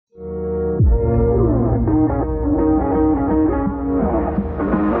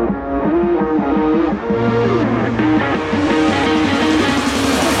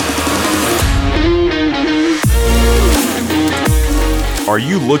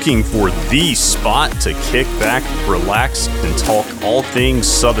you looking for the spot to kick back, relax, and talk all things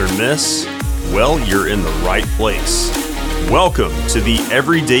Southern Miss? Well, you're in the right place. Welcome to the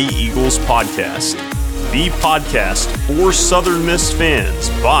Everyday Eagles podcast, the podcast for Southern Miss fans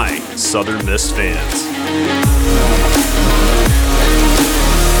by Southern Miss fans.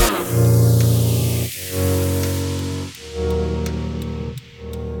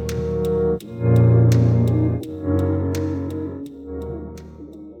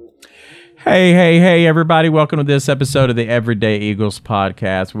 Hey, everybody. Welcome to this episode of the Everyday Eagles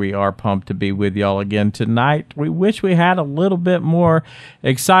podcast. We are pumped to be with y'all again tonight. We wish we had a little bit more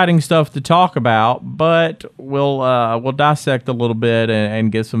exciting stuff to talk about, but we'll dissect a little bit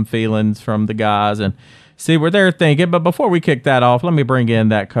and get some feelings from the guys and see what they're thinking. But before we kick that off, let me bring in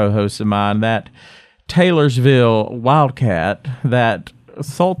that co-host of mine, that Taylorsville Wildcat, that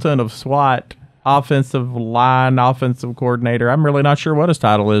Sultan of SWAT offensive coordinator. I'm really not sure what his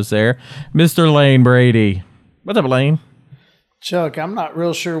title is there. Mr. Lane Brady. What's up, Lane? Chuck, I'm not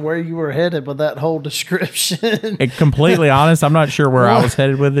real sure where you were headed with that whole description. Completely honest, I'm not sure where I was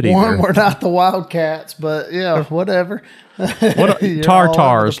headed with it either. One, we're not the Wildcats, but yeah, whatever.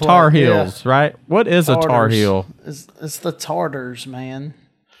 Tartars, Tar Heels, yeah. Right? What is Tartars. A Tar Heel? It's the Tartars, man.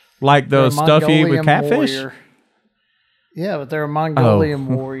 Like those stuff you eat with catfish? Warrior. Yeah, but they're a Mongolian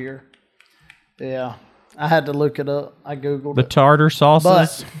warrior. Yeah, I had to look it up. I Googled the tartar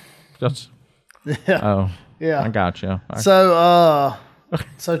sauces. Yeah. I got you.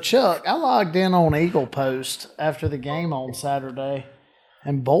 So Chuck, I logged in on Eagle Post after the game on Saturday,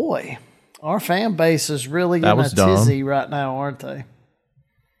 and boy, our fan base is really in a tizzy right now, aren't they?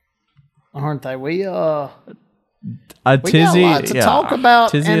 Aren't they? We a tizzy. Got a lot to talk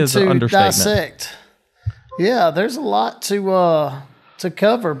about tizzy and is an to dissect. Yeah, there's a lot to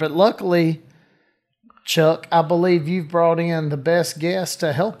cover, but luckily, Chuck, I believe you've brought in the best guest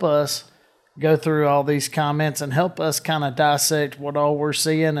to help us go through all these comments and help us kind of dissect what all we're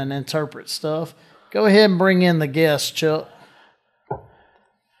seeing and interpret stuff. Go ahead and bring in the guest, Chuck.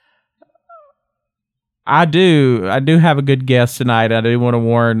 I do have a good guest tonight. I do want to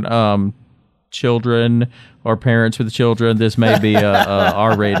warn children or parents with children, this may be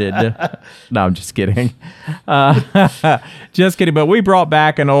R-rated. No, I'm just kidding. Just kidding. But we brought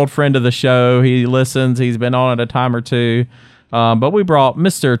back an old friend of the show. He listens. He's been on it a time or two. But we brought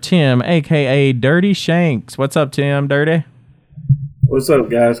Mr. Tim, a.k.a. Dirty Shanks. What's up, Tim? Dirty? What's up,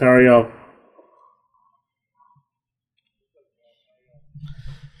 guys? How are y'all?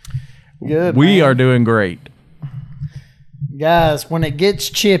 Good. We are doing great. Guys, when it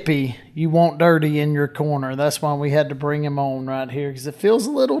gets chippy, you want Dirty in your corner. That's why we had to bring him on right here, because it feels a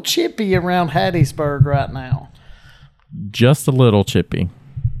little chippy around Hattiesburg right now. Just a little chippy.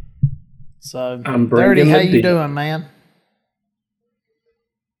 So, Dirty, how you doing, man?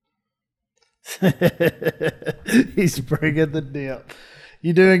 He's bringing the dip.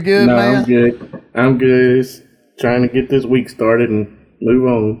 You doing good, man? I'm good. Just trying to get this week started and move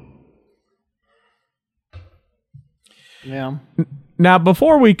on. Yeah. Now,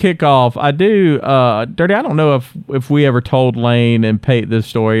 before we kick off, I do, Dirty, I don't know if we ever told Lane and Pate this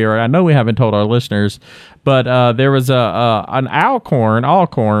story, or I know we haven't told our listeners, but there was an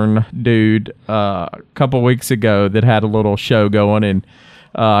Alcorn dude a couple weeks ago that had a little show going, and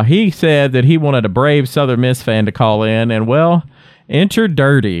he said that he wanted a brave Southern Miss fan to call in, and well, enter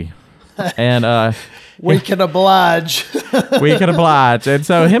Dirty. And we can oblige. We can oblige. And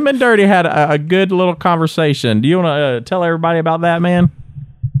so him and Dirty had a good little conversation. Do you want to tell everybody about that, man?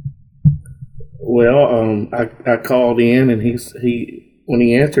 Well, I called in, and he when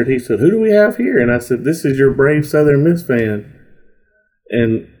he answered, he said, "Who do we have here?" And I said, "This is your brave Southern Miss fan."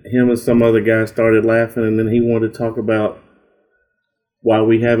 And him and some other guy started laughing, and then he wanted to talk about why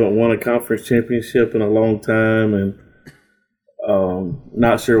we haven't won a conference championship in a long time, and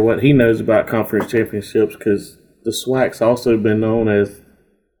not sure what he knows about conference championships, because the SWAC's also been known as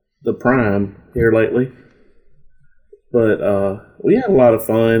the prime here lately. But we had a lot of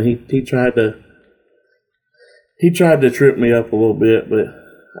fun. He tried to trip me up a little bit, but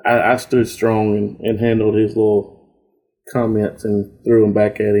I stood strong and handled his little comments and threw them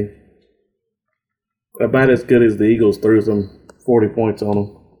back at him. About as good as the Eagles threw some 40 points on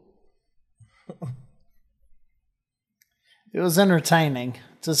them. It was entertaining,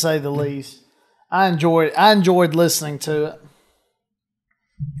 to say the least. I enjoyed listening to it.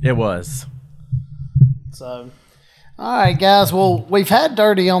 It was. So, all right, guys. Well, we've had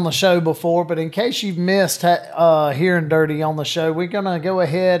Dirty on the show before, but in case you've missed hearing Dirty on the show, we're gonna go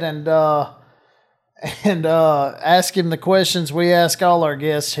ahead and ask him the questions we ask all our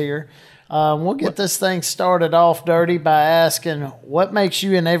guests here. We'll get this thing started off dirty by asking, what makes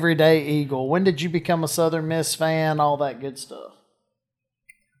you an everyday Eagle? When did you become a Southern Miss fan? All that good stuff.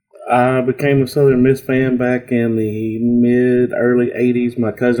 I became a Southern Miss fan back in the early 80s.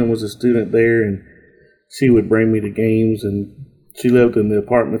 My cousin was a student there, and she would bring me to games, and she lived in the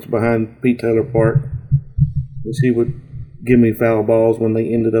apartments behind Pete Taylor Park. And she would give me foul balls when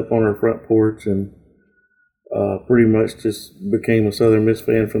they ended up on her front porch, and pretty much just became a Southern Miss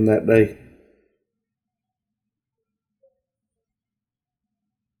fan from that day.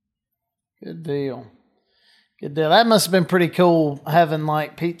 Good deal. Good deal. That must have been pretty cool having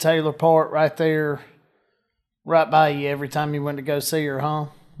like Pete Taylor Park right there, right by you every time you went to go see her, huh?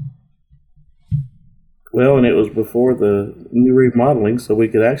 Well, and it was before the new remodeling, so we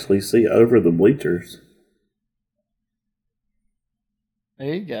could actually see over the bleachers.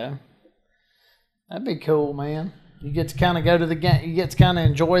 There you go. That'd be cool, man. You get to kind of go to the game. You get to kind of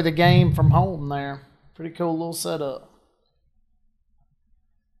enjoy the game from home there. Pretty cool little setup.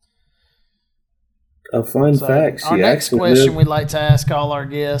 A fun fact. Our next question we'd like to ask all our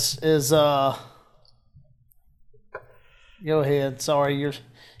guests is, go ahead. Sorry,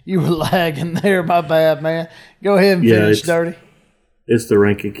 you were lagging there. My bad, man. Go ahead and finish, Dirty. It's the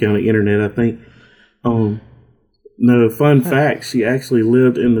Rankin County Internet, I think. No, fun fact. She actually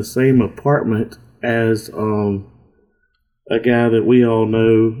lived in the same apartment as a guy that we all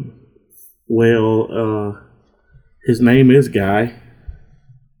know well. His name is Guy.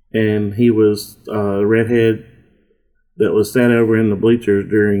 And he was a redhead that was sat over in the bleachers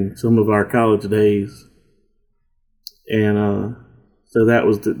during some of our college days. And so that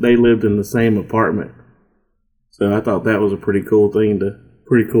was they lived in the same apartment. So I thought that was a pretty cool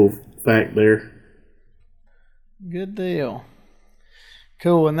fact there. Good deal.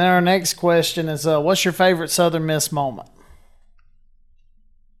 Cool. And then our next question is, what's your favorite Southern Miss moment?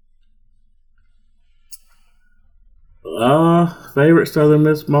 Favorite Southern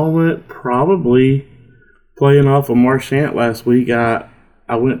Miss moment, probably playing off of Marchant last week. I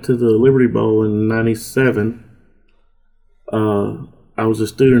went to the Liberty Bowl in '97. I was a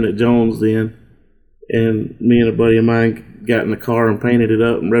student at Jones then, and me and a buddy of mine got in the car and painted it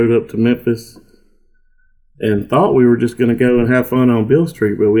up and rode up to Memphis and thought we were just going to go and have fun on Beale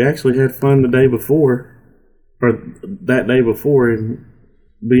Street, but we actually had fun that day before, and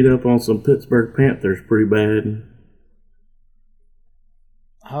beat up on some Pittsburgh Panthers pretty bad.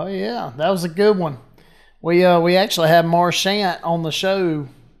 Oh, yeah. That was a good one. We actually had Marchant on the show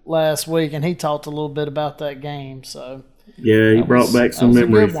last week, and he talked a little bit about that game. So yeah, he brought back some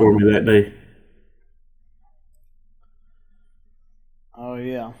memories for me that day. Oh,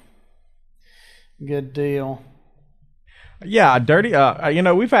 yeah. Good deal. Yeah, Dirty.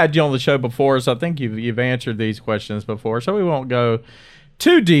 We've had you on the show before, so I think you've answered these questions before, so we won't go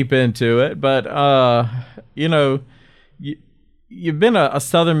too deep into it. But, you've been a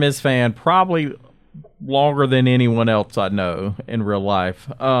Southern Miss fan probably longer than anyone else I know in real life,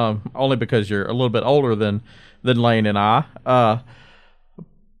 only because you're a little bit older than Lane and I.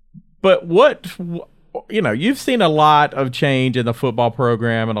 But you've seen a lot of change in the football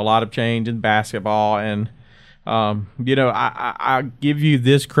program and a lot of change in basketball. And, I give you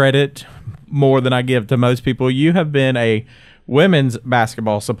this credit more than I give to most people. You have been a women's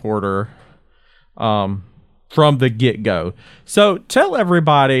basketball supporter from the get-go. So tell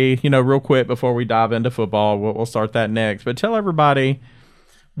everybody, real quick before we dive into football, we'll start that next, but tell everybody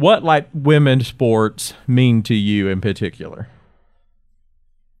what women's sports mean to you in particular.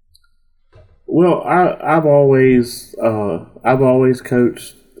 Well, I've always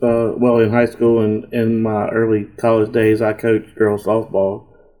coached. In high school and in my early college days, I coached girls softball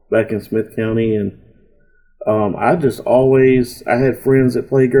back in Smith County, and I had friends that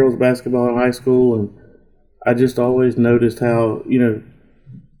played girls basketball in high school, and I just always noticed how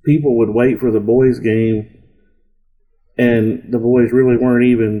people would wait for the boys' game, and the boys really weren't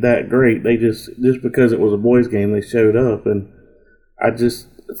even that great. They just because it was a boys' game, they showed up, and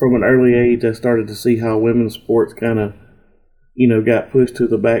from an early age, I started to see how women's sports kind of, got pushed to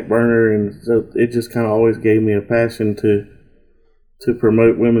the back burner, and so it just kind of always gave me a passion to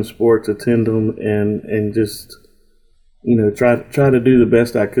promote women's sports, attend them, and just, try to do the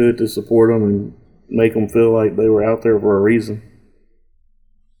best I could to support them and make them feel like they were out there for a reason.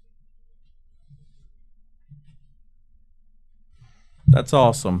 That's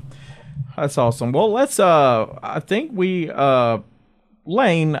awesome. Well, let's, I think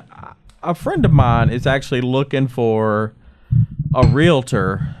Lane, a friend of mine is actually looking for a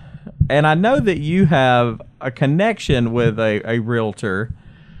realtor, and I know that you have a connection with a realtor.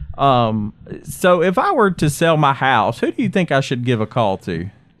 So if I were to sell my house, who do you think I should give a call to?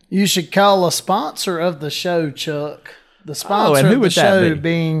 You should call a sponsor of the show, Chuck. The sponsor and who of the would that show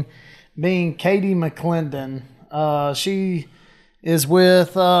be? being Katie McClendon. She is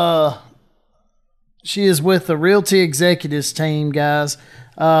with the Realty Executives team, guys.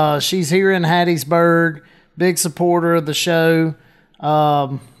 She's here in Hattiesburg, big supporter of the show.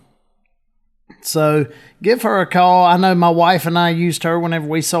 So give her a call. I know my wife and I used her whenever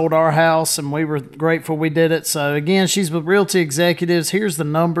we sold our house, and we were grateful we did it. So again, she's with Realty Executives. Here's the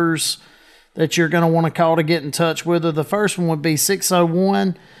numbers that you're going to want to call to get in touch with her. The first one would be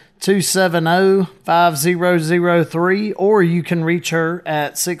 601-270-5003, or you can reach her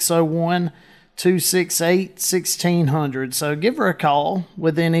at 601-268-1600. So give her a call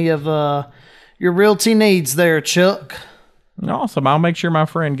with any of your realty needs there, Chuck. Awesome. I'll make sure my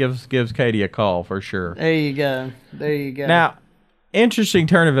friend gives Katie a call for sure. There you go. Now, interesting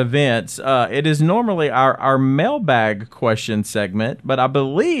turn of events. It is normally our mailbag question segment, but I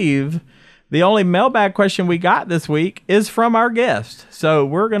believe the only mailbag question we got this week is from our guest. So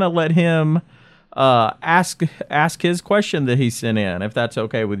we're going to let him ask his question that he sent in, if that's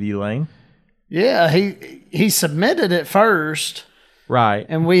okay with you, Lane. Yeah, he submitted it first. Right.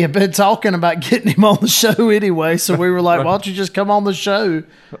 And we have been talking about getting him on the show anyway, so we were like, why don't you just come on the show,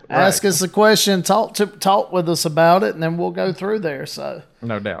 ask us a question, talk with us about it, and then we'll go through there. So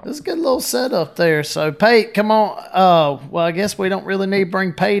no doubt. It's a good little setup there. So, Pate, come on. Well, I guess we don't really need to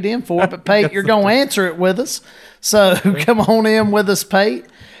bring Pate in for it, but Pate, you're going to answer it with us. So come on in with us, Pate.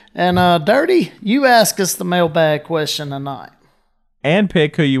 And Dirty, you ask us the mailbag question tonight. And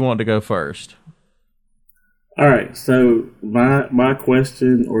pick who you want to go first. All right, so my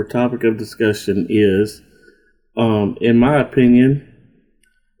question or topic of discussion is, in my opinion,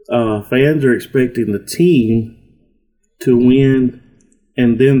 fans are expecting the team to win,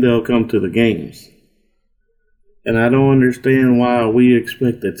 and then they'll come to the games. And I don't understand why we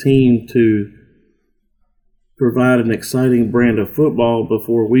expect the team to provide an exciting brand of football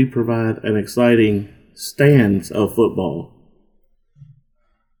before we provide an exciting stands of football.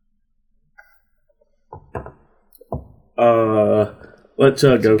 Let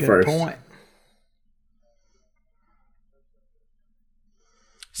Chuck go first. Point.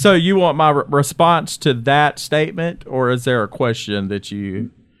 So you want my response to that statement, or is there a question that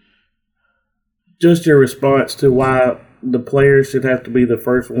you... Just your response to why the players should have to be the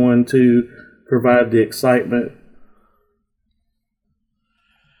first one to provide the excitement.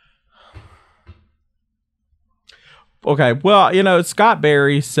 Okay, well, Scott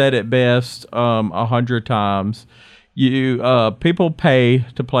Berry said it best 100 times. People pay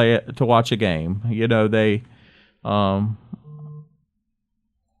to watch a game. They I'm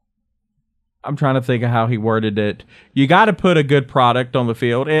trying to think of how he worded it. You got to put a good product on the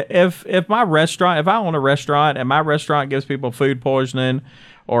field. If I own a restaurant and my restaurant gives people food poisoning,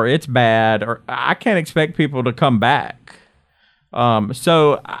 or it's bad, or I can't expect people to come back.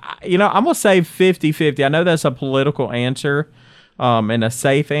 So I'm going to say 50-50. I know that's a political answer, and a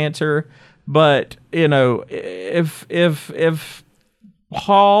safe answer. But if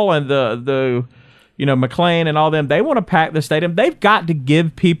Hall and the McLean and all them, they want to pack the stadium, they've got to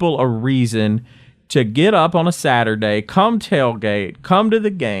give people a reason to get up on a Saturday, come tailgate, come to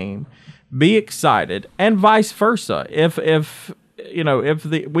the game, be excited, and vice versa. If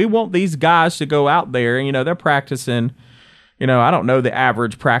we want these guys to go out there, they're practicing. I don't know the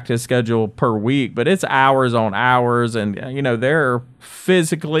average practice schedule per week, but it's hours on hours, and they're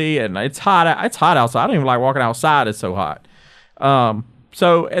physically, and it's hot. It's hot outside. I don't even like walking outside. It's so hot.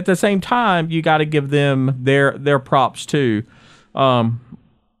 So at the same time, you got to give them their props too. And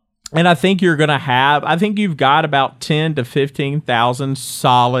I think you've got about 10 to 15,000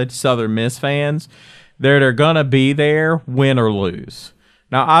 solid Southern Miss fans that are gonna be there, win or lose.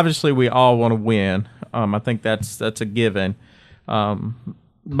 Now, obviously, we all want to win. I think that's a given.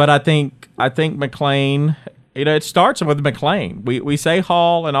 But I think McLean, it starts with McLean. We say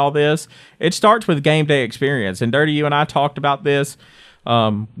Hall and all this. It starts with game day experience. And Dirty, you and I talked about this.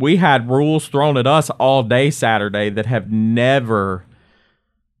 We had rules thrown at us all day Saturday that have never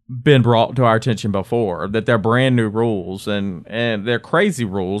been brought to our attention before, that they're brand new rules, and they're crazy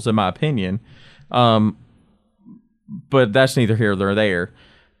rules in my opinion. But that's neither here nor there.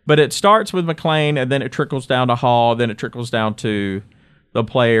 But it starts with McLean, and then it trickles down to Hall, then it trickles down to the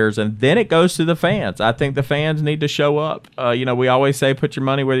players, and then it goes to the fans. I think the fans need to show up. We always say put your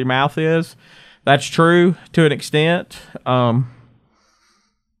money where your mouth is. That's true to an extent.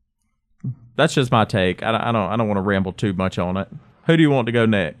 That's just my take. I don't want to ramble too much on it. Who do you want to go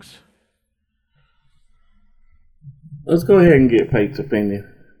next? Let's go ahead and get Pate's opinion.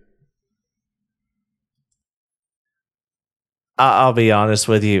 I'll be honest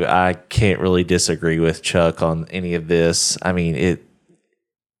with you. I can't really disagree with Chuck on any of this. I mean,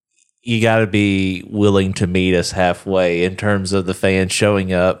 you got to be willing to meet us halfway in terms of the fans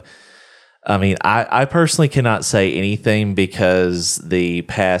showing up. I mean, I personally cannot say anything because the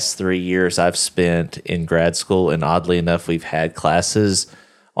past 3 years I've spent in grad school, and oddly enough, we've had classes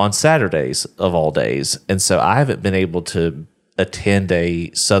on Saturdays of all days. And so I haven't been able to attend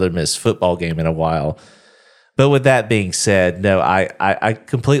a Southern Miss football game in a while. But with that being said, no, I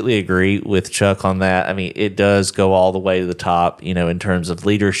completely agree with Chuck on that. I mean, it does go all the way to the top, in terms of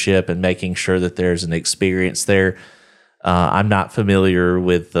leadership and making sure that there's an experience there. I'm not familiar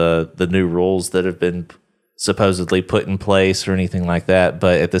with the new rules that have been supposedly put in place or anything like that.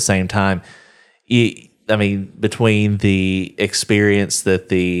 But at the same time, between the experience that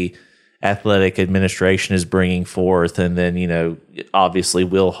the athletic administration is bringing forth, and then obviously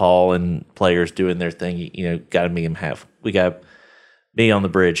Will Hall and players doing their thing, got to meet them we got to be on the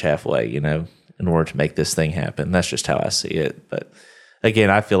bridge halfway, in order to make this thing happen. That's just how I see it. But again,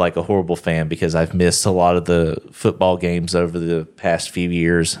 I feel like a horrible fan because I've missed a lot of the football games over the past few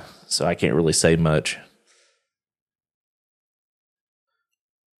years, so I can't really say much.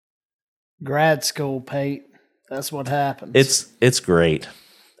 Grad school, Pete. That's what happens. It's great.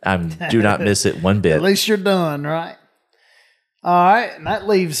 I do not miss it one bit. At least you're done, right? All right, and that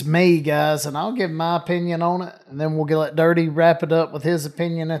leaves me, guys, and I'll give my opinion on it, and then we'll let Dirty wrap it up with his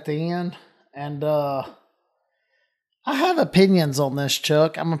opinion at the end. And I have opinions on this,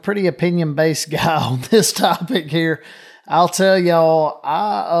 Chuck. I'm a pretty opinion-based guy on this topic here. I'll tell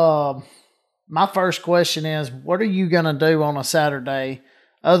y'all, my first question is, what are you going to do on a Saturday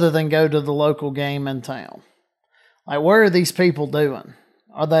other than go to the local game in town? Like, what are these people doing?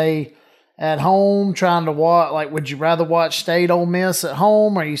 Are they at home trying to watch? Like, would you rather watch State Ole Miss at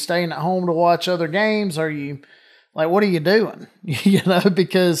home? Are you staying at home to watch other games? Are you, like, what are you doing?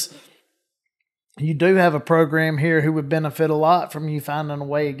 Because you do have a program here who would benefit a lot from you finding a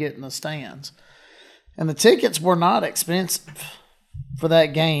way to get in the stands. And the tickets were not expensive for that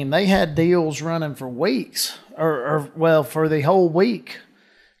game. They had deals running for weeks, or for the whole week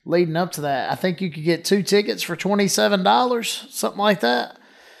leading up to that. I think you could get 2 tickets for $27, something like that.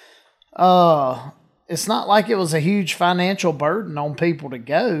 It's not like it was a huge financial burden on people to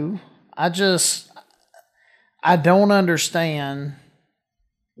go. I don't understand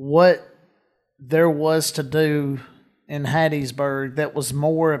what there was to do in Hattiesburg that was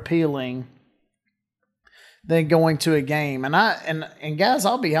more appealing than going to a game. And guys,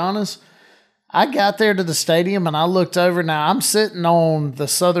 I'll be honest, I got there to the stadium and I looked over. Now I'm sitting on the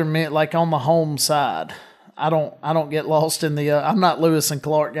southern mid, like on the home side. I don't get lost in the. I'm not Lewis and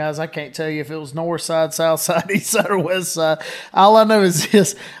Clark, guys. I can't tell you if it was north side, south side, east side, or west side. All I know is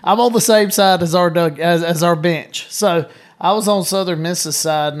this: I'm on the same side as our bench. So I was on Southern Miss's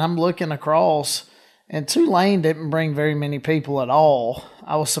side, and I'm looking across, and Tulane didn't bring very many people at all.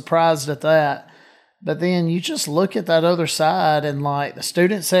 I was surprised at that. But then you just look at that other side, and like the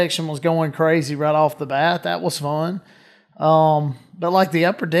student section was going crazy right off the bat. That was fun. But like the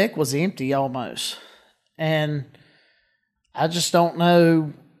upper deck was empty almost. And I just don't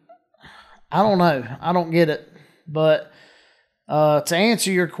know. I don't know. I don't get it. But to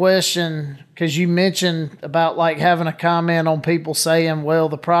answer your question, because you mentioned about like having a comment on people saying, well,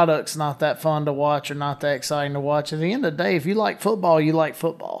 the product's not that fun to watch or not that exciting to watch. At the end of the day, if you like football, you like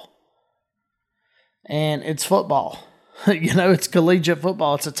football. And it's football. It's collegiate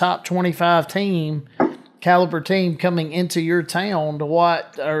football. It's a top 25 caliber team coming into your town to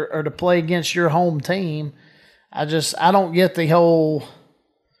watch or to play against your home team. I don't get the whole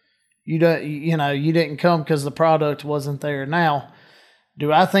you didn't come because the product wasn't there. Now,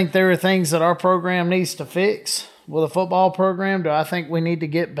 do I think there are things that our program needs to fix with a football program? Do I think we need to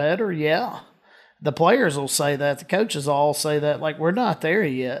get better? Yeah. The players will say that. The coaches all say that. Like, we're not there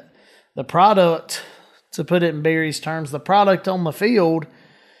yet. The product, to put it in Barry's terms, the product on the field,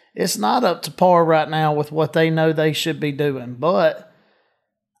 it's not up to par right now with what they know they should be doing. But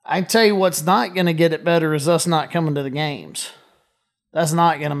I can tell you what's not going to get it better is us not coming to the games. That's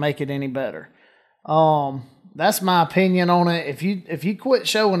not going to make it any better. That's my opinion on it. If you quit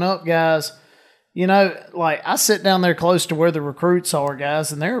showing up, guys, like I sit down there close to where the recruits are,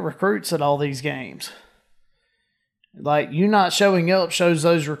 guys, and there are recruits at all these games. Like, you not showing up shows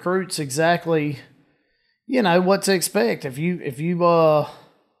those recruits exactly, what to expect. If you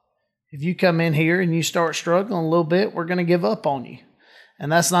come in here and you start struggling a little bit, we're going to give up on you. And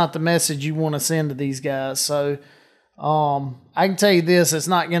that's not the message you want to send to these guys. So I can tell you this, it's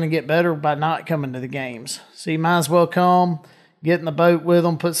not going to get better by not coming to the games. So you might as well come, get in the boat with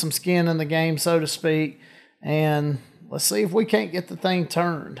them, put some skin in the game, so to speak, and let's see if we can't get the thing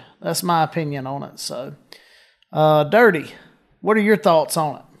turned. That's my opinion on it. So, Dirty, what are your thoughts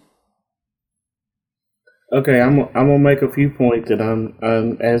on it? Okay, I'm gonna make a few points, and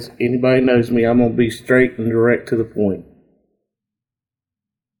I'm as anybody knows me, I'm gonna be straight and direct to the point.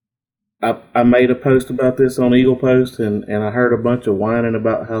 I made a post about this on Eagle Post, and I heard a bunch of whining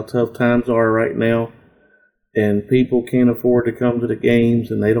about how tough times are right now, and people can't afford to come to the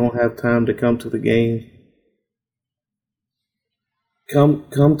games, and they don't have time to come to the games. Come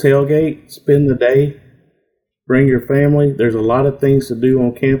tailgate, spend the day, bring your family. There's a lot of things to do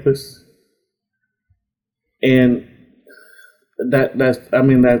on campus. And I'm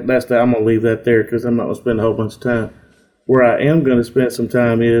gonna leave that there because I'm not gonna spend a whole bunch of time. Where I am gonna spend some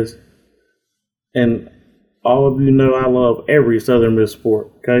time is, and all of you know I love every Southern Miss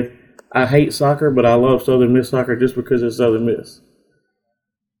sport. Okay, I hate soccer, but I love Southern Miss soccer just because it's Southern Miss.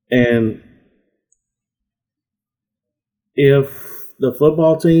 And if the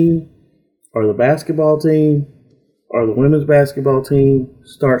football team or the basketball team or the women's basketball team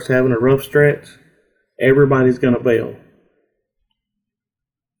starts having a rough stretch, everybody's going to bail.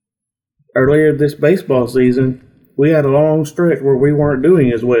 Earlier this baseball season, we had a long stretch where we weren't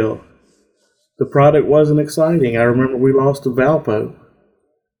doing as well. The product wasn't exciting. I remember we lost to Valpo.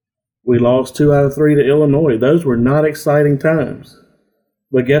 We lost 2 out of 3 to Illinois. Those were not exciting times.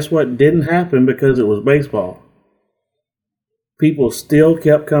 But guess what didn't happen because it was baseball? People still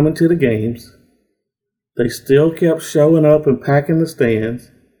kept coming to the games. They still kept showing up and packing the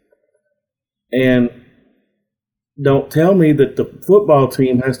stands. And don't tell me that the football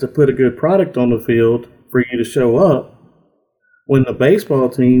team has to put a good product on the field for you to show up when the baseball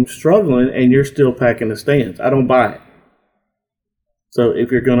team's struggling and you're still packing the stands. I don't buy it. So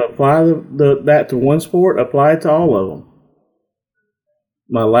if you're going to apply that to one sport, apply it to all of them.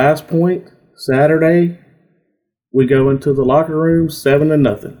 My last point, Saturday, we go into the locker room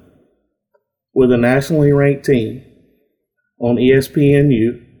 7-0 with a nationally ranked team on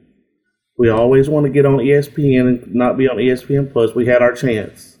ESPNU. We always want to get on ESPN and not be on ESPN Plus. We had our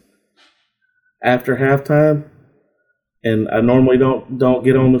chance. After halftime, and I normally don't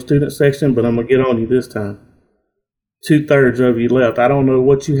get on the student section, but I'm going to get on you this time. 2/3 of you left. I don't know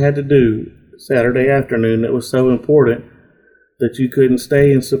what you had to do Saturday afternoon that was so important that you couldn't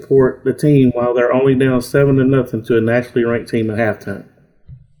stay and support the team while they're only down 7-0 to a nationally ranked team at halftime.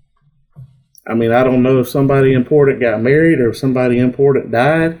 I mean, I don't know if somebody important got married or if somebody important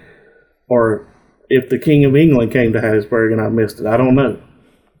died, or if the King of England came to Hattiesburg and I missed it. I don't know.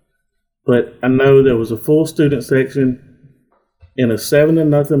 But I know there was a full student section in a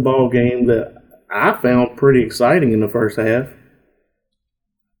 7-0 ball game that I found pretty exciting in the first half.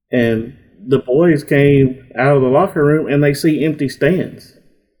 And the boys came out of the locker room and they see empty stands.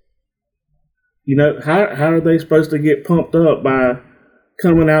 You know, how are they supposed to get pumped up by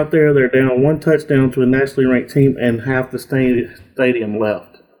coming out there, they're down 1 touchdown to a nationally ranked team and half the stadium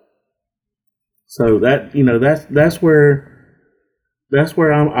left? So that, you know, that's where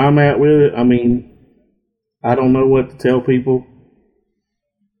I'm at with it. I mean, I don't know what to tell people,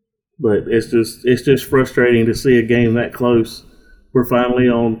 but it's just frustrating to see a game that close. We're finally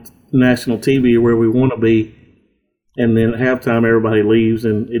on national TV where we want to be, and then at halftime everybody leaves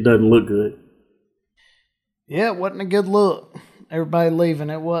and it doesn't look good. Yeah, it wasn't a good look. Everybody leaving,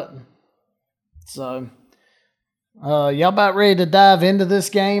 it wasn't. So, y'all about ready to dive into this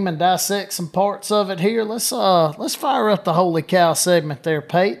game and dissect some parts of it here? Let's fire up the Holy Cow segment there,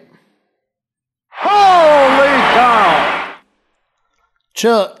 Pate. Holy cow!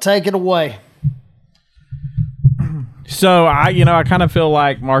 Chuck, take it away. So I kind of feel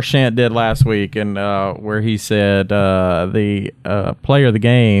like Marchant did last week, and where he said the player of the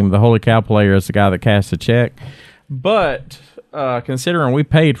game, the Holy Cow player, is the guy that cashed the check. But considering we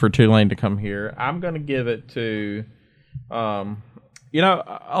paid for Tulane to come here, I'm going to give it to, a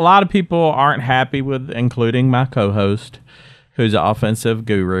lot of people aren't happy with, including my co-host, who's an offensive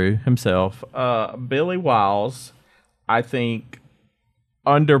guru himself. Billy Wiles, I think,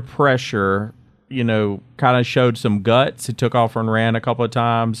 under pressure, kind of showed some guts. He took off and ran a couple of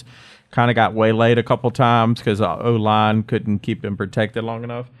times, kind of got waylaid a couple of times because the O-line couldn't keep him protected long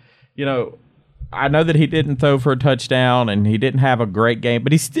enough. I know that he didn't throw for a touchdown and he didn't have a great game,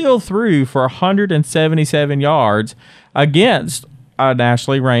 but he still threw for 177 yards against a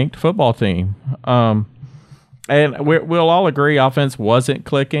nationally ranked football team. And we'll all agree offense wasn't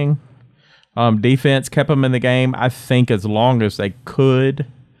clicking. Defense kept them in the game, I think, as long as they could.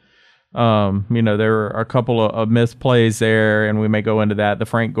 There were a couple of missed plays there, and we may go into that. The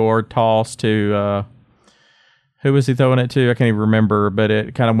Frank Gore toss to who was he throwing it to? I can't even remember, but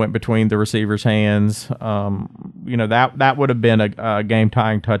it kind of went between the receiver's hands. That would have been a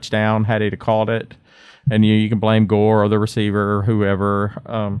game-tying touchdown had he called it. And you can blame Gore or the receiver or whoever.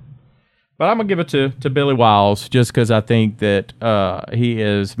 But I'm going to give it to Billy Wiles just because I think that he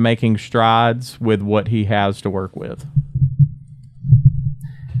is making strides with what he has to work with.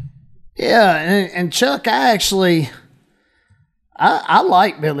 Yeah, and Chuck, I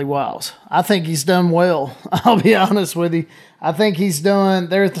like Billy Wiles. I think he's done well. I'll be honest with you. I think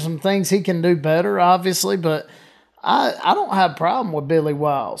there's some things he can do better, obviously, but I don't have a problem with Billy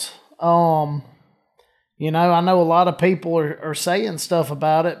Wiles. I know a lot of people are saying stuff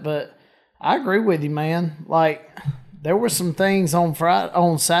about it, but I agree with you, man. Like, there were some things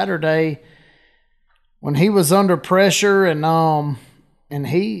on Saturday when he was under pressure and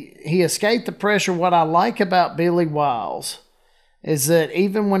he escaped the pressure. What I like about Billy Wiles is that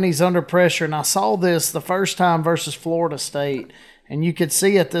even when he's under pressure, and I saw this the first time versus Florida State, and you could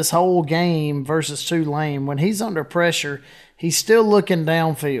see it this whole game versus Tulane, when he's under pressure, he's still looking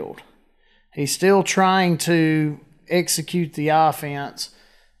downfield. He's still trying to execute the offense.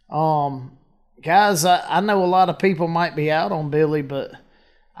 Guys, I know a lot of people might be out on Billy, but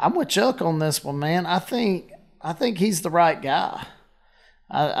I'm with Chuck on this one, man. I think he's the right guy.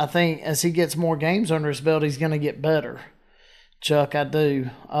 I think as he gets more games under his belt, he's going to get better. Chuck, I do.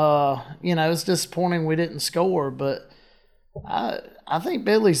 It's disappointing we didn't score, but I think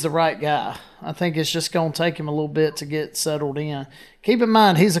Billy's the right guy. I think it's just going to take him a little bit to get settled in. Keep in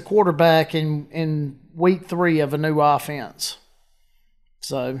mind, he's a quarterback in week 3 of a new offense.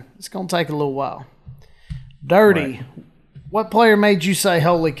 So it's going to take a little while. Dirty, right. What player made you say,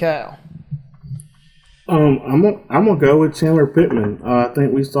 holy cow? I'm gonna go with Chandler Pittman. I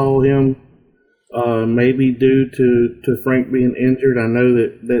think we saw him maybe due to Frank being injured. I know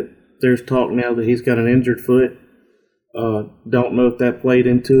that there's talk now that he's got an injured foot. Don't know if that played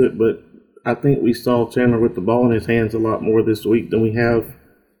into it, but I think we saw Chandler with the ball in his hands a lot more this week than we have,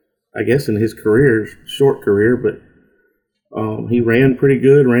 I guess, in his short career. But he ran pretty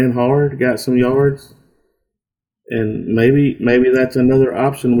good, ran hard, got some yards, and maybe that's another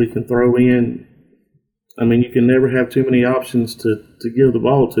option we can throw in. I mean, you can never have too many options to give the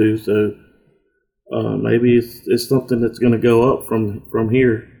ball to, so maybe it's something that's going to go up from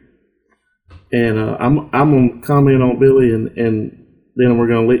here. And I'm gonna comment on Billy, and then I'm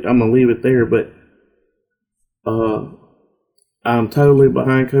gonna leave it there. But I'm totally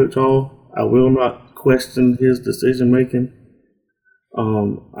behind Coach Hall. I will not question his decision making.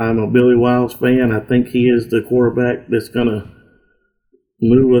 I'm a Billy Wiles fan. I think he is the quarterback that's gonna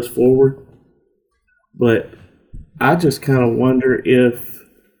move us forward. But I just kind of wonder if,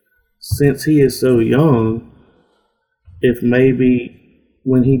 since he is so young, if maybe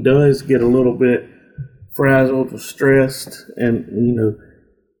when he does get a little bit frazzled or stressed and,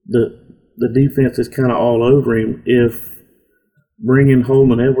 the defense is kind of all over him, if bringing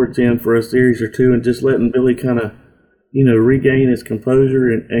Holman Edwards in for a series or two and just letting Billy kind of, regain his composure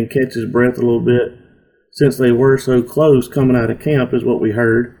and catch his breath a little bit, since they were so close coming out of camp is what we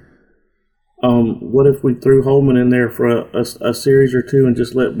heard. What if we threw Holman in there for a series or two and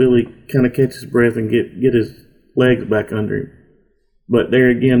just let Billy kind of catch his breath and get his legs back under him? But there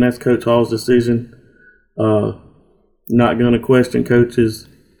again, that's Coach Hall's decision. Not going to question coaches.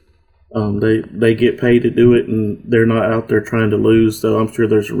 They get paid to do it, and they're not out there trying to lose. So I'm sure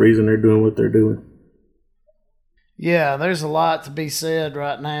there's a reason they're doing what they're doing. Yeah, there's a lot to be said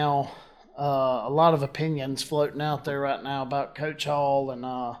right now. A lot of opinions floating out there right now about Coach Hall, and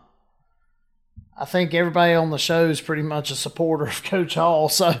I think everybody on the show is pretty much a supporter of Coach Hall.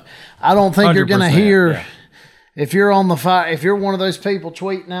 So I don't think you're going to hear. Yeah. If you're on the fire, if you're one of those people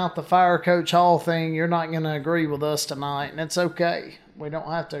tweeting out the fire Coach Hall thing, you're not going to agree with us tonight, and it's okay. We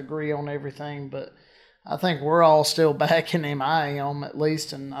don't have to agree on everything, but I think we're all still backing him. I am, at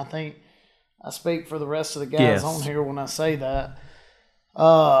least, and I think I speak for the rest of the guys on here when I say that.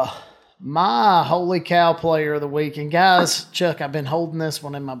 My holy cow player of the week, and guys, Chuck, I've been holding this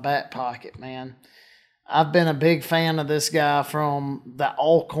one in my back pocket, man. I've been a big fan of this guy from the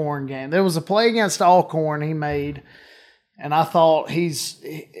Alcorn game. There was a play against Alcorn he made, and I thought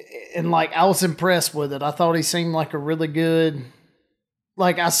I was impressed with it. I thought he seemed like a really good,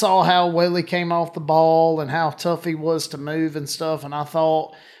 I saw how well he came off the ball and how tough he was to move and stuff, and I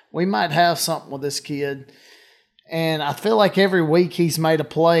thought we might have something with this kid. And I feel like every week he's made a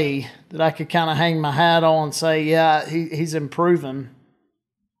play that I could kind of hang my hat on and say, yeah, he's improving.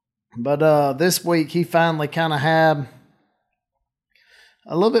 But this week he finally kind of had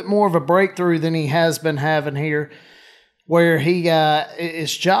a little bit more of a breakthrough than he has been having here, where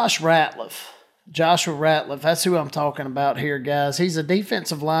it's Josh Ratliff. Joshua Ratliff, that's who I'm talking about here, guys. He's a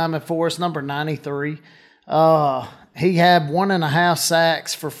defensive lineman for us, number 93. He had 1.5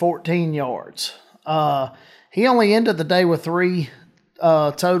 sacks for 14 yards. He only ended the day with 3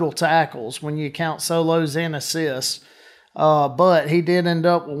 total tackles when you count solos and assists. But he did end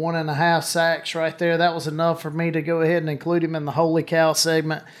up with 1.5 sacks right there. That was enough for me to go ahead and include him in the Holy Cow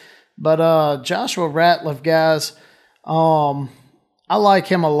segment. But Joshua Ratliff, guys, I like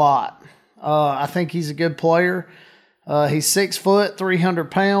him a lot. I think he's a good player. He's 6 foot,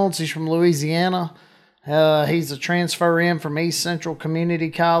 300 pounds. He's from Louisiana. He's a transfer in from East Central Community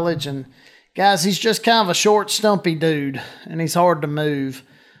College. And, guys, he's just kind of a short, stumpy dude, and he's hard to move.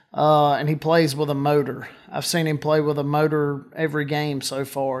 And he plays with a motor. I've seen him play with a motor every game so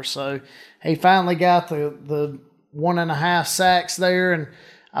far. So he finally got the 1.5 sacks there, and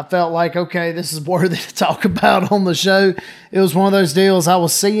I felt like, okay, this is worthy to talk about on the show. It was one of those deals. I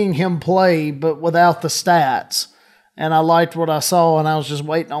was seeing him play, but without the stats. And I liked what I saw, and I was just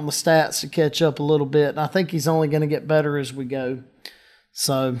waiting on the stats to catch up a little bit. And I think he's only going to get better as we go.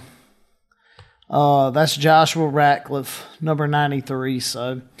 So that's Joshua Ratliff, number 93.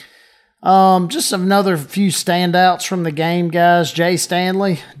 So just another few standouts from the game, guys. Jay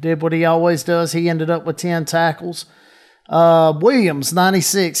Stanley did what he always does. He ended up with 10 tackles. Williams,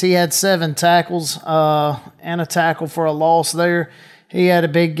 96, he had 7 tackles and a tackle for a loss there. He had a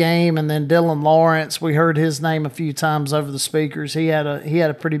big game. And then Dylan Lawrence, we heard his name a few times over the speakers. He had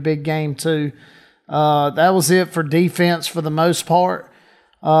a pretty big game too. That was it for defense for the most part.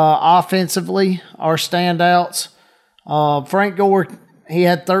 Offensively, our standouts, Frank Gore, he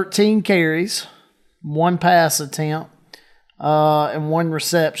had 13 carries, 1 pass attempt, and 1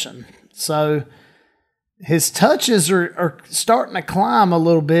 reception. So his touches are starting to climb a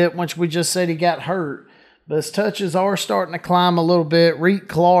little bit once we just said he got hurt. But his touches are starting to climb a little bit. Reek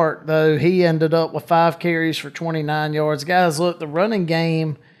Clark, though, he ended up with 5 carries for 29 yards. Guys, look, the running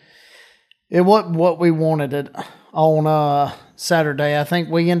game, it wasn't what we wanted it on Saturday. I think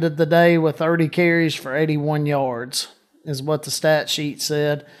we ended the day with 30 carries for 81 yards is what the stat sheet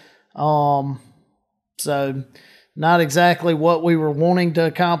said. So not exactly what we were wanting to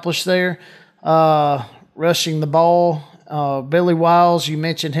accomplish there. Rushing the ball, Billy Wiles, you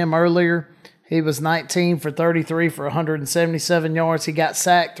mentioned him earlier. He was 19 for 33 for 177 yards. He got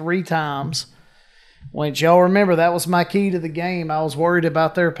sacked 3 times, which y'all remember that was my key to the game. I was worried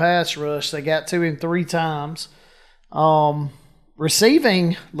about their pass rush. They got to him 3 times.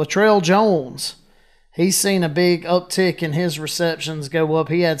 Receiving, Latrell Jones, he's seen a big uptick in his receptions go up.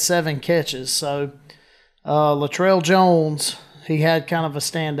 He had 7 catches. So Latrell Jones, he had kind of a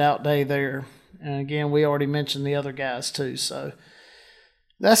standout day there. And again, we already mentioned the other guys too. So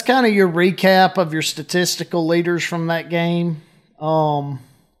that's kind of your recap of your statistical leaders from that game. My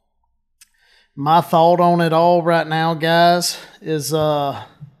thought on it all right now, guys, is,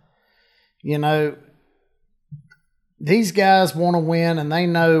 these guys want to win, and they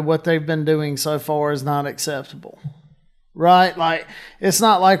know what they've been doing so far is not acceptable. Right? Like, it's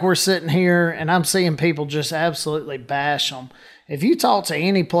not like we're sitting here and I'm seeing people just absolutely bash them. If you talk to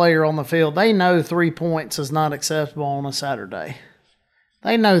any player on the field, they know 3 points is not acceptable on a Saturday.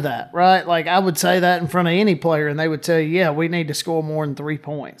 They know that, right? Like, I would say that in front of any player, and they would tell you, yeah, we need to score more than 3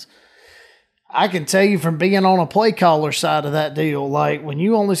 points. I can tell you from being on a play caller side of that deal, like, when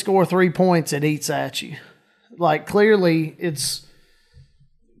you only score 3 points, it eats at you. Like, clearly,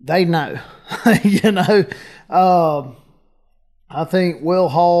 they know, I think Will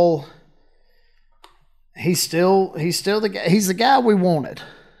Hall, he's the guy. He's the guy we wanted.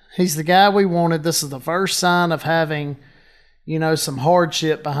 He's the guy we wanted. This is the first sign of having, some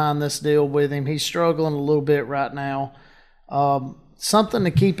hardship behind this deal with him. He's struggling a little bit right now. Something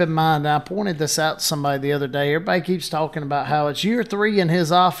to keep in mind. I pointed this out to somebody the other day. Everybody keeps talking about how it's year 3 in his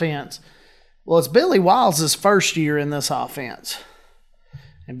offense. Well, it's Billy Wiles' first year in this offense.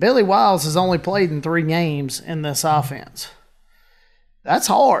 And Billy Wiles has only played in 3 games in this offense. That's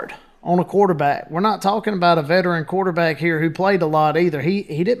hard on a quarterback. We're not talking about a veteran quarterback here who played a lot either.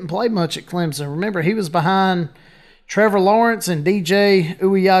 He didn't play much at Clemson. Remember, he was behind Trevor Lawrence and DJ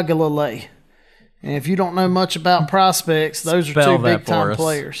Uiagalelei. And if you don't know much about prospects, those are 2 big-time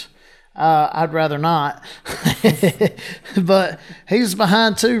players. I'd rather not. But he was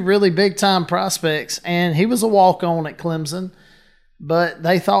behind 2 really big-time prospects, and he was a walk-on at Clemson. But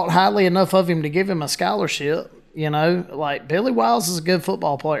they thought highly enough of him to give him a scholarship. Like Billy Wiles is a good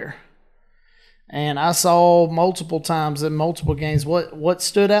football player. And I saw multiple times in multiple games. What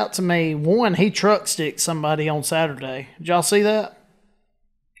stood out to me, one, he truck sticked somebody on Saturday. Did y'all see that?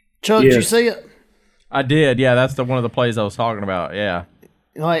 Chuck, Did you see it? I did. Yeah, that's one of the plays I was talking about. Yeah.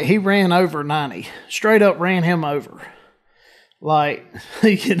 Like, he ran over 90. Straight up ran him over. Like,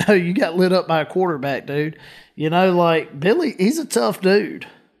 you got lit up by a quarterback, dude. Like, Billy, he's a tough dude.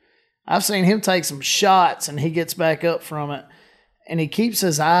 I've seen him take some shots, and he gets back up from it. And he keeps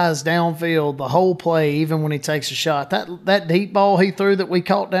his eyes downfield the whole play, even when he takes a shot. That deep ball he threw that we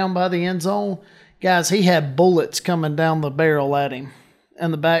caught down by the end zone, guys, he had bullets coming down the barrel at him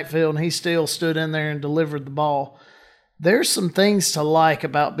in the backfield, and he still stood in there and delivered the ball. There's some things to like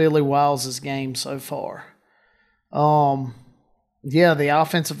about Billy Wiles' game so far. Yeah, the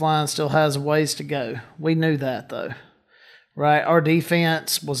offensive line still has a ways to go. We knew that, though. Right? Our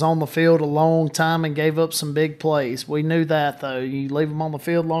defense was on the field a long time and gave up some big plays. We knew that, though. You leave them on the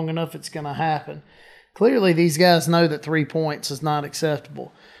field long enough, it's going to happen. Clearly, these guys know that 3 points is not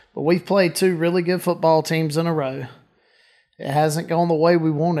acceptable. But we've played 2 really good football teams in a row. It hasn't gone the way we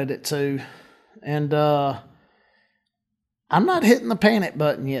wanted it to. And I'm not hitting the panic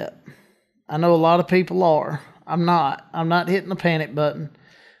button yet. I know a lot of people are. I'm not. I'm not hitting the panic button.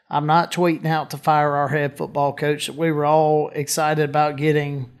 I'm not tweeting out to fire our head football coach that we were all excited about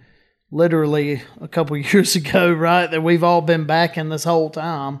getting literally a couple years ago, right? That we've all been backing this whole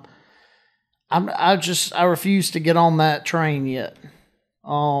time. I refuse to get on that train yet.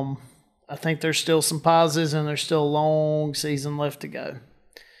 I think there's still some positives and there's still a long season left to go.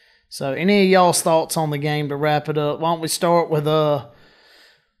 So any of y'all's thoughts on the game to wrap it up? Why don't we start with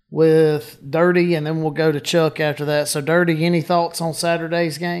Dirty, and then we'll go to Chuck after that. So, Dirty, any thoughts on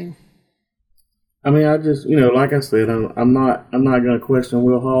Saturday's game? I mean, I just, like I said, I'm not going to question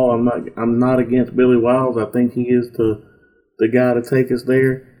Will Hall. I'm not against Billy Wiles. I think he is the guy to take us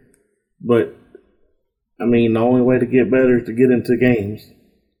there. But I mean, the only way to get better is to get into games.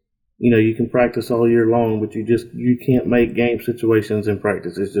 You can practice all year long, but you can't make game situations in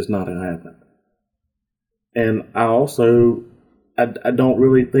practice. It's just not going to happen. And I don't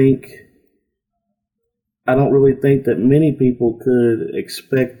really think that many people could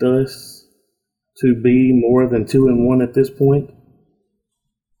expect us to be more than 2-1 at this point.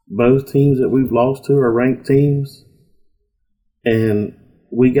 Both teams that we've lost to are ranked teams, and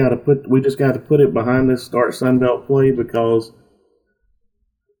we just got to put it behind this start Sunbelt play, because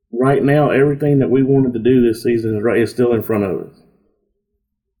right now everything that we wanted to do this season is still in front of us.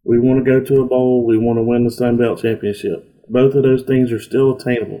 We want to go to a bowl. We want to win the Sunbelt championship. Both of those things are still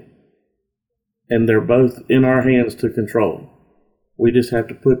attainable, and they're both in our hands to control. We just have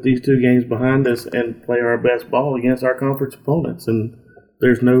to put these 2 games behind us and play our best ball against our conference opponents, and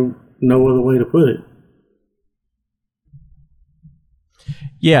there's no other way to put it.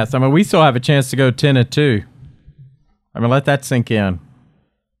 Yes, I mean, we still have a chance to go 10-2. I mean, let that sink in.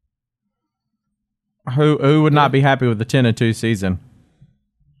 Who would not be happy with the 10-2 season?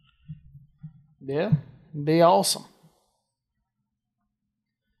 Yeah, it'd be awesome.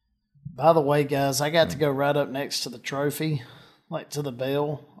 By the way, guys, I got to go right up next to the trophy, like to the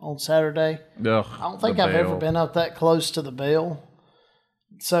bell on Saturday. Ugh, I don't think I've ever been up that close to the bell.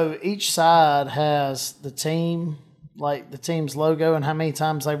 So each side has the team, like the team's logo and how many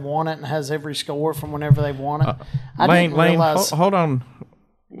times they won it, and has every score from whenever they won it. Lane, hold on.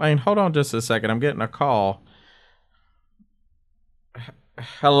 Lane, hold on just a second. I'm getting a call.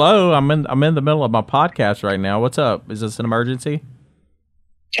 Hello, I'm in the middle of my podcast right now. What's up? Is this an emergency?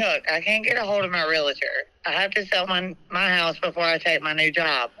 Chuck, I can't get a hold of my realtor. I have to sell my house before I take my new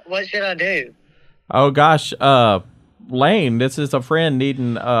job. What should I do? Oh gosh, Lane, this is a friend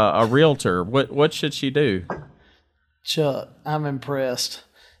needing a realtor. What should she do? Chuck, I'm impressed.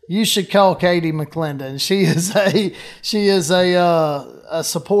 You should call Katie McClendon. She is a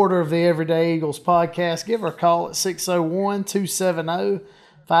supporter of the Everyday Eagles podcast. Give her a call at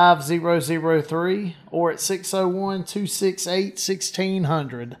 601-270-5003 or at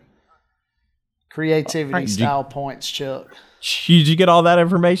 601-268-1600. Creativity style points, Chuck. Did you get all that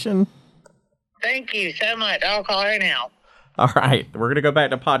information? Thank you so much. I'll call her now. All right. We're going to go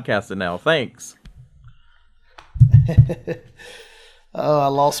back to podcasting now. Thanks. Oh, I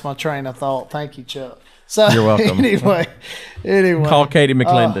lost my train of thought. Thank you, Chuck. So you're welcome. Anyway. Call Katie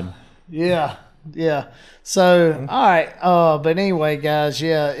McClendon. Yeah. So, all right. But anyway, guys,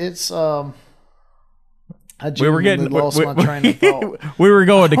 yeah, it's I genuinely lost my train of thought. We were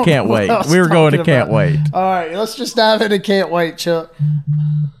going to Can't Wait. We were going to Can't Wait. All right, let's just dive into Can't Wait, Chuck.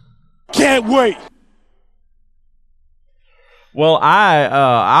 Can't wait. Well,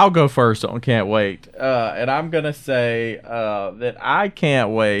 I'll go first on Can't Wait, and I'm gonna say that I can't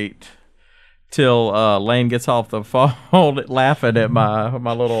wait till Lane gets off the phone laughing at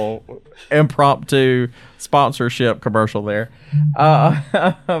my little impromptu sponsorship commercial there.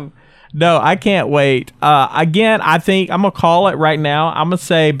 No, I can't wait. Again, I think I'm going to call it right now. I'm going to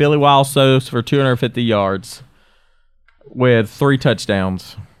say Billy Wildsos for 250 yards with 3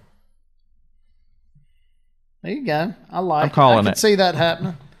 touchdowns. There you go. I'm calling I it. can see that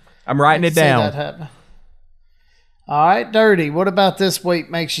happening. I'm writing it down. See that happening. All right, Dirty. What about this week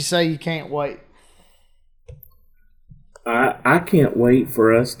makes you say you can't wait? I can't wait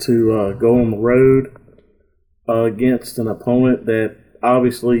for us to go on the road against an opponent that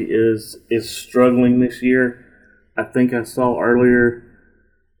obviously is struggling this year. I think I saw earlier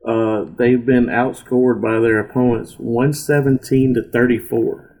they've been outscored by their opponents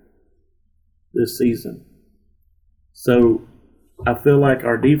 117-34 this season. So I feel like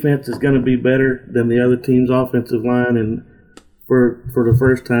our defense is going to be better than the other team's offensive line, and for the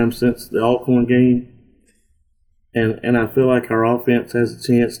first time since the Alcorn game. And I feel like our offense has a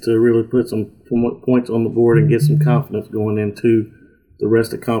chance to really put some points on the board and get some confidence going into the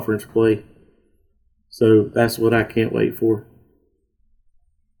rest of conference play. So that's what I can't wait for.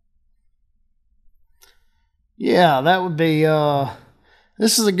 Yeah, that would be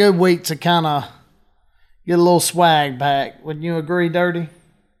this is a good week to kind of get a little swag back. Wouldn't you agree, Dirty?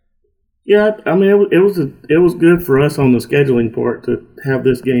 Yeah, I mean it was good for us on the scheduling part to have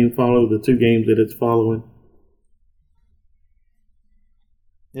this game follow the 2 games that it's following.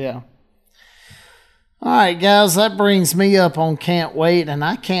 Yeah. All right, guys, that brings me up on can't wait, and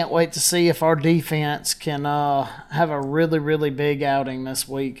I can't wait to see if our defense can have a really, really big outing this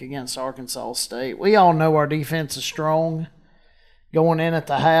week against Arkansas State. We all know our defense is strong. Going in at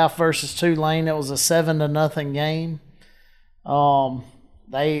the half versus Tulane, it was a 7-0 game.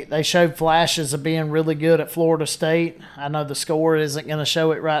 They showed flashes of being really good at Florida State. I know the score isn't going to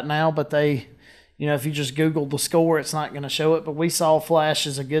show it right now, but if you just Google the score, it's not going to show it. But we saw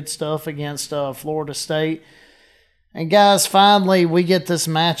flashes of good stuff against Florida State. And, guys, finally we get this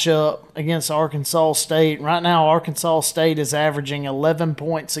matchup against Arkansas State. Right now, Arkansas State is averaging 11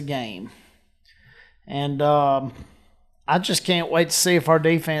 points a game. And I just can't wait to see if our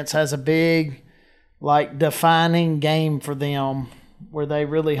defense has a big, defining game for them where they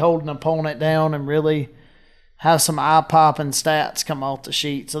really hold an opponent down and really have some eye-popping stats come off the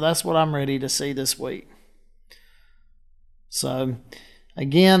sheet. So that's what I'm ready to see this week. So,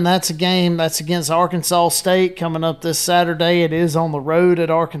 again, that's a game that's against Arkansas State coming up this Saturday. It is on the road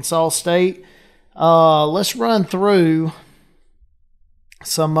at Arkansas State. Let's run through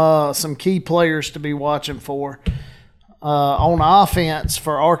some key players to be watching for. On offense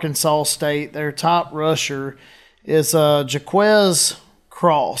for Arkansas State, their top rusher is Jaquez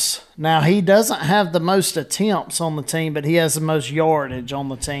Cross. Now, he doesn't have the most attempts on the team, but he has the most yardage on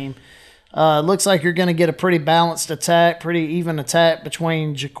the team. It looks like you're going to get a pretty balanced attack, pretty even attack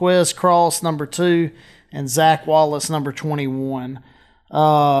between Jaquez Cross, number 2, and Zach Wallace, number 21.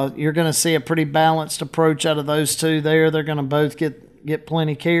 You're going to see a pretty balanced approach out of those two there. They're going to both get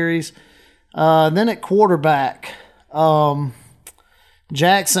plenty carries. Then at quarterback,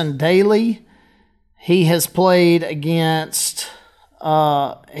 Jackson Daly, he has played against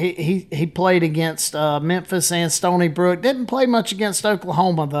he played against Memphis and Stony Brook. Didn't play much against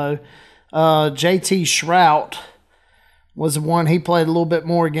Oklahoma though. JT Shrout was the one he played a little bit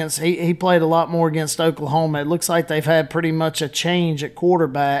more against. He played a lot more against Oklahoma. It looks like they've had pretty much a change at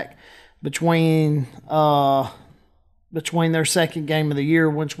quarterback between their second game of the year,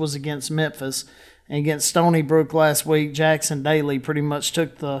 which was against Memphis, and against Stony Brook last week. Jackson Daly pretty much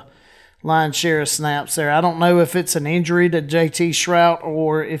took the lion's share of snaps there. I don't know if it's an injury to JT Shrout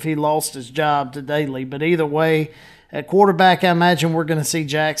or if he lost his job to Daly, but either way, at quarterback, I imagine we're going to see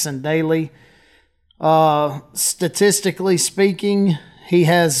Jackson Daly. Statistically speaking, he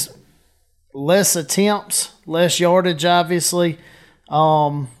has less attempts, less yardage, obviously.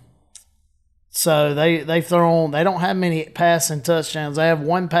 So they don't have many passing touchdowns. They have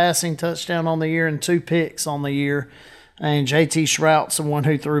 1 passing touchdown on the year and 2 picks on the year. And JT Shrout's the one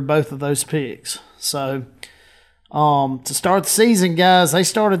who threw both of those picks. So to start the season, guys, they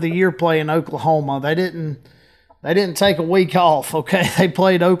started the year playing Oklahoma. They didn't take a week off, okay? They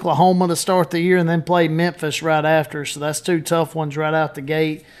played Oklahoma to start the year and then played Memphis right after. So that's 2 tough ones right out the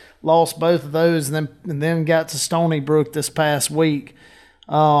gate. Lost both of those and then got to Stony Brook this past week.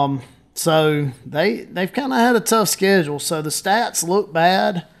 So they've kind of had a tough schedule. So the stats look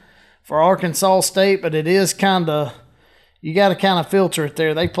bad for Arkansas State, but it is kind of, you got to kind of filter it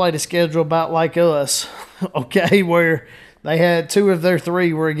there. They played a schedule about like us, okay, where they had 2 of their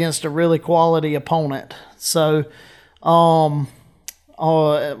 3 were against a really quality opponent. So on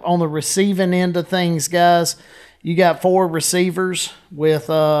the receiving end of things, guys, you got 4 receivers with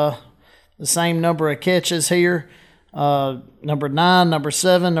the same number of catches here. Number 9, number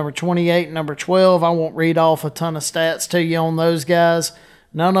 7, number 28, and number 12. I won't read off a ton of stats to you on those guys.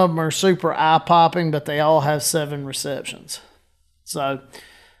 None of them are super eye-popping, but they all have 7 receptions. So,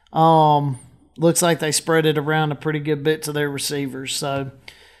 looks like they spread it around a pretty good bit to their receivers. So,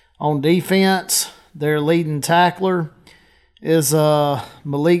 on defense, their leading tackler is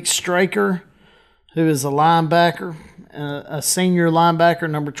Malik Straker, who is a linebacker, a senior linebacker,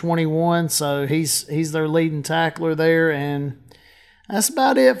 number 21. So he's their leading tackler there, and that's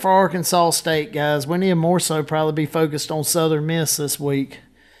about it for Arkansas State, guys. We need more so probably be focused on Southern Miss this week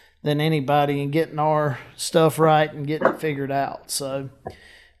than anybody and getting our stuff right and getting it figured out. So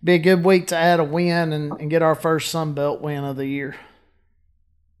be a good week to add a win and get our first Sun Belt win of the year.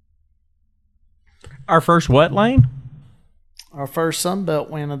 Our first what, Lane? Our first Sun Belt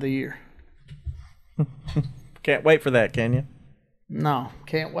win of the year. Can't wait for that, can you? No,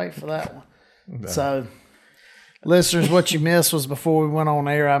 can't wait for that one. No. So, listeners, what you missed was before we went on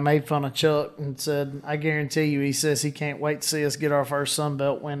air, I made fun of Chuck and said, I guarantee you, he says he can't wait to see us get our first Sun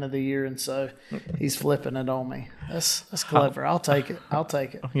Belt win of the year, and so he's flipping it on me. That's clever. I'll take it.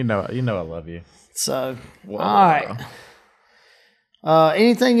 You know I love you. So, all right.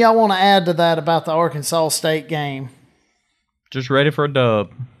 Anything y'all want to add to that about the Arkansas State game? Just ready for a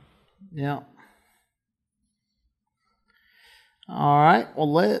dub. Yeah. All right,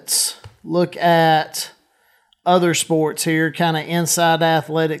 well, let's look at other sports here, kind of inside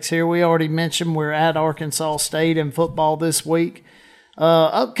athletics here. We already mentioned we're at Arkansas State in football this week.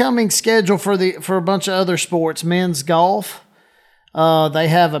 Upcoming schedule for a bunch of other sports. Men's golf. They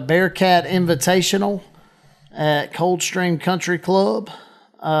have a Bearcat Invitational at Coldstream Country Club.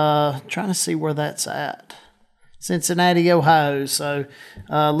 Trying to see where that's at. Cincinnati, Ohio. So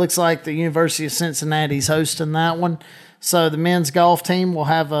looks like the University of Cincinnati's hosting that one. So the men's golf team will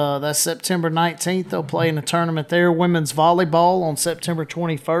have, that's September 19th. They'll play in a tournament there. Women's volleyball on September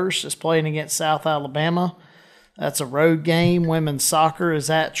 21st is playing against South Alabama. That's a road game. Women's soccer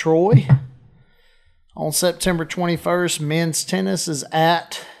is at Troy. On September 21st, men's tennis is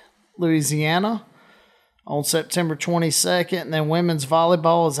at Louisiana. On September 22nd, and then women's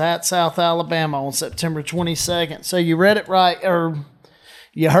volleyball is at South Alabama on September 22nd. So you read it right, or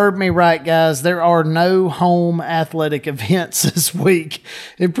you heard me right, guys. There are no home athletic events this week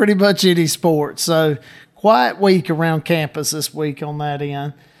in pretty much any sport. So quiet week around campus this week on that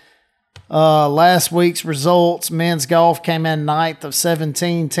end. Last week's results, men's golf came in 9th of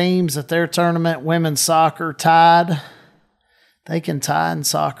 17 teams at their tournament. Women's soccer tied. They can tie in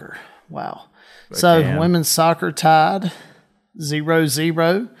soccer. Wow. So women's soccer tied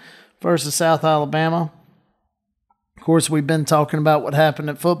 0-0 versus South Alabama. Of course, we've been talking about what happened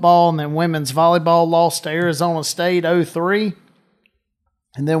at football, and then women's volleyball lost to Arizona State 0-3.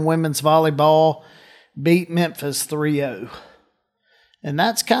 And then women's volleyball beat Memphis 3-0. And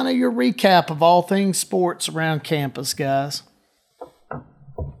that's kind of your recap of all things sports around campus, guys.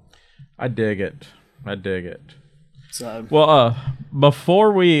 I dig it. So, well,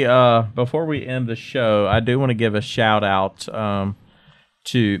 before we end the show, I do want to give a shout out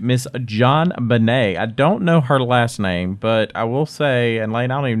to Miss John Benet. I don't know her last name, but I will say, and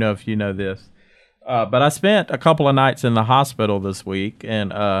Lane, I don't even know if you know this, but I spent a couple of nights in the hospital this week,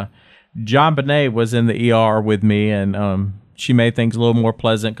 and John Benet was in the ER with me, and she made things a little more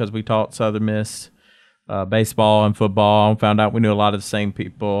pleasant because we taught Southern Miss baseball and football and found out we knew a lot of the same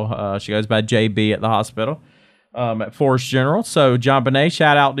people. She goes by JB at the hospital. At Forest General. So, John Benet,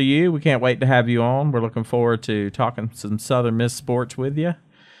 shout out to you. We can't wait to have you on. We're looking forward to talking some Southern Miss sports with you.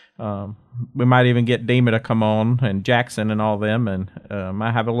 We might even get Dima to come on and Jackson and all them, and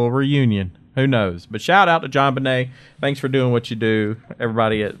might have a little reunion. Who knows? But shout out to John Benet. Thanks for doing what you do.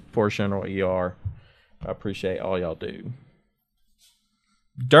 Everybody at Forest General ER, I appreciate all y'all do.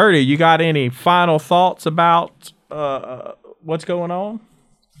 Dirty, you got any final thoughts about what's going on?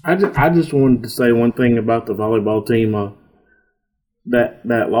 I just wanted to say one thing about the volleyball team.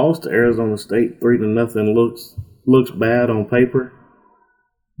 That loss to Arizona State 3-0 looks bad on paper,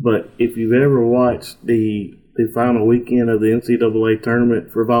 but if you've ever watched the final weekend of the NCAA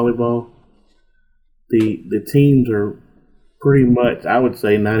tournament for volleyball, the teams are pretty much, I would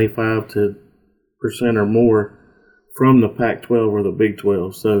say, 95% or more from the Pac-12 or the Big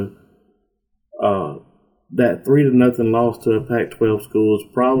 12. So that 3-0 loss to a Pac-12 school is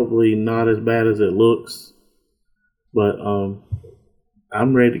probably not as bad as it looks, but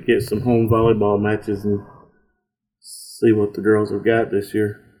I'm ready to get some home volleyball matches and see what the girls have got this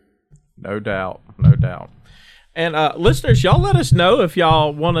year. No doubt. And listeners, y'all let us know if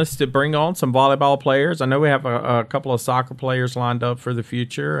y'all want us to bring on some volleyball players. I know we have a couple of soccer players lined up for the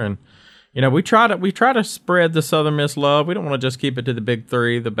future, and we try to spread the Southern Miss love. We don't want to just keep it to the big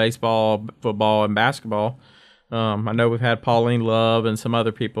three: the baseball, football, and basketball. I know we've had Pauline Love and some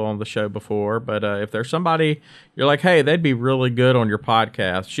other people on the show before, but if there's somebody you're like, hey, they'd be really good on your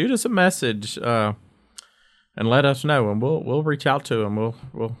podcast, shoot us a message and let us know, and we'll reach out to them.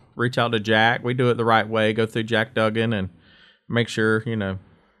 We'll reach out to Jack. We do it the right way. Go through Jack Duggan and make sure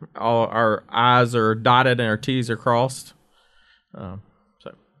all our I's are dotted and our T's are crossed. So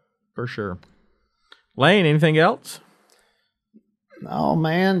for sure. Lane, anything else? Oh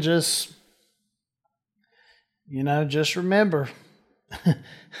man, just remember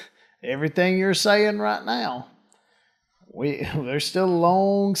everything you're saying right now. There's still a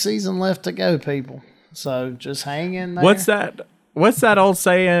long season left to go, people. So just hang in there. What's that old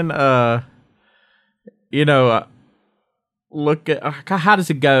saying? Look at how does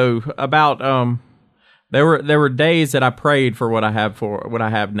it go about? There were days that I prayed for what I have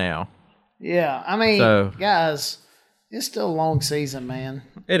now. Yeah, I mean, guys, it's still a long season, man.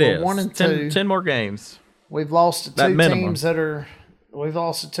 We're is 1 and 2. 10 more games. We've lost to two minimum. teams that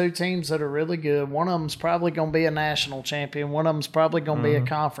are really good. One of them's probably going to be a national champion. One of them's probably going to be a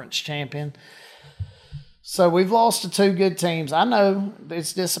conference champion. So we've lost to two good teams. I know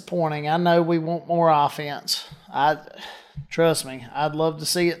it's disappointing. I know we want more offense. Trust me, I'd love to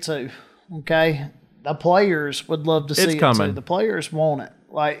see it too. Okay, the players would love to see it too. The players want it.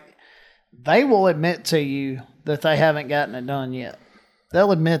 Like, they will admit to you that they haven't gotten it done yet.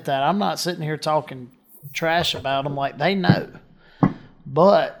 They'll admit that. I'm not sitting here talking trash about them, like, they know.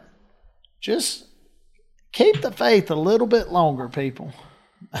 But just keep the faith a little bit longer, people.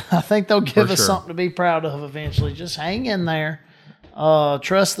 I think they'll give us something to be proud of eventually. Just hang in there.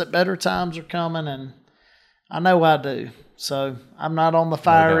 Trust that better times are coming, and I know I do. So I'm not on the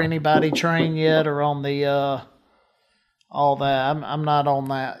fire anybody train yet, or on the all that. I'm not on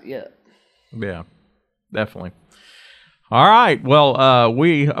that yet. Yeah, definitely. All right. Well,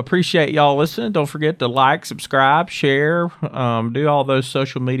 we appreciate y'all listening. Don't forget to like, subscribe, share, do all those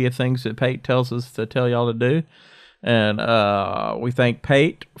social media things that Pate tells us to tell y'all to do. And we thank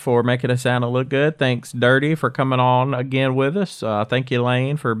Pate for making us sound look good. Thanks, Dirty, for coming on again with us. Thank you,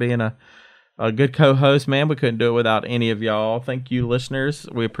 Lane, for being a good co-host, man. We couldn't do it without any of y'all. Thank you, listeners.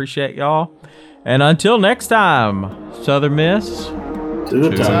 We appreciate y'all. And until next time, Southern Miss to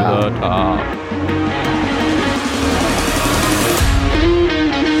the top.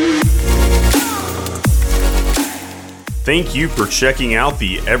 Thank you for checking out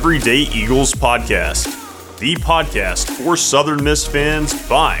the Everyday Eagles podcast, the podcast for Southern Miss fans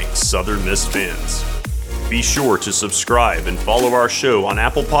by Southern Miss fans. Be sure to subscribe and follow our show on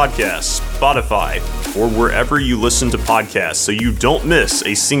Apple Podcasts, Spotify, or wherever you listen to podcasts so you don't miss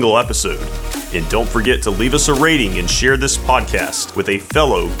a single episode. And don't forget to leave us a rating and share this podcast with a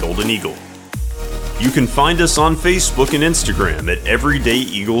fellow Golden Eagle. You can find us on Facebook and Instagram at Everyday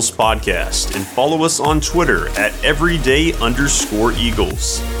Eagles Podcast, and follow us on Twitter at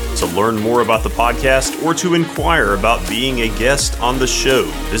Everyday_Eagles. To learn more about the podcast or to inquire about being a guest on the show,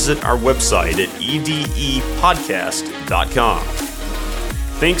 visit our website at edepodcast.com.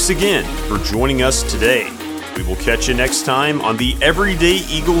 Thanks again for joining us today. We will catch you next time on the Everyday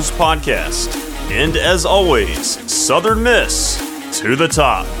Eagles Podcast. And as always, Southern Miss to the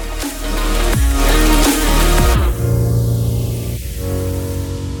top.